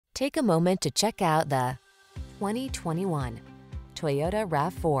Take a moment to check out the 2021 Toyota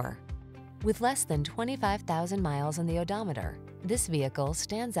RAV4. With less than 25,000 miles on the odometer, this vehicle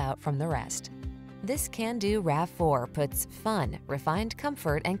stands out from the rest. This can-do RAV4 puts fun, refined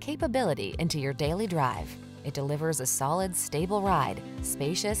comfort, and capability into your daily drive. It delivers a solid, stable ride,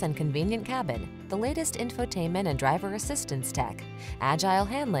 spacious and convenient cabin, the latest infotainment and driver assistance tech, agile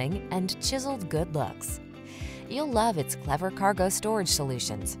handling, and chiseled good looks. You'll love its clever cargo storage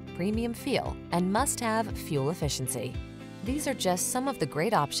solutions, premium feel, and must-have fuel efficiency. These are just some of the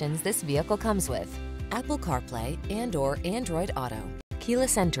great options this vehicle comes with: Apple CarPlay and/or Android Auto,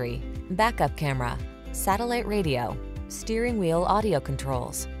 keyless entry, backup camera, satellite radio, steering wheel audio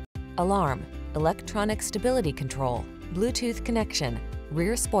controls, alarm, electronic stability control, Bluetooth connection,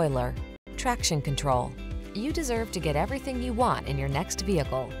 rear spoiler, traction control. You deserve to get everything you want in your next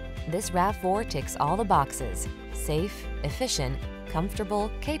vehicle. This RAV4 ticks all the boxes: safe, efficient, comfortable,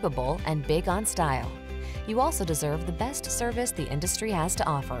 capable, and big on style. You also deserve the best service the industry has to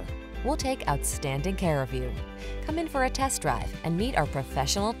offer. We'll take outstanding care of you. Come in for a test drive and meet our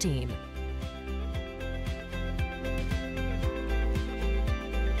professional team.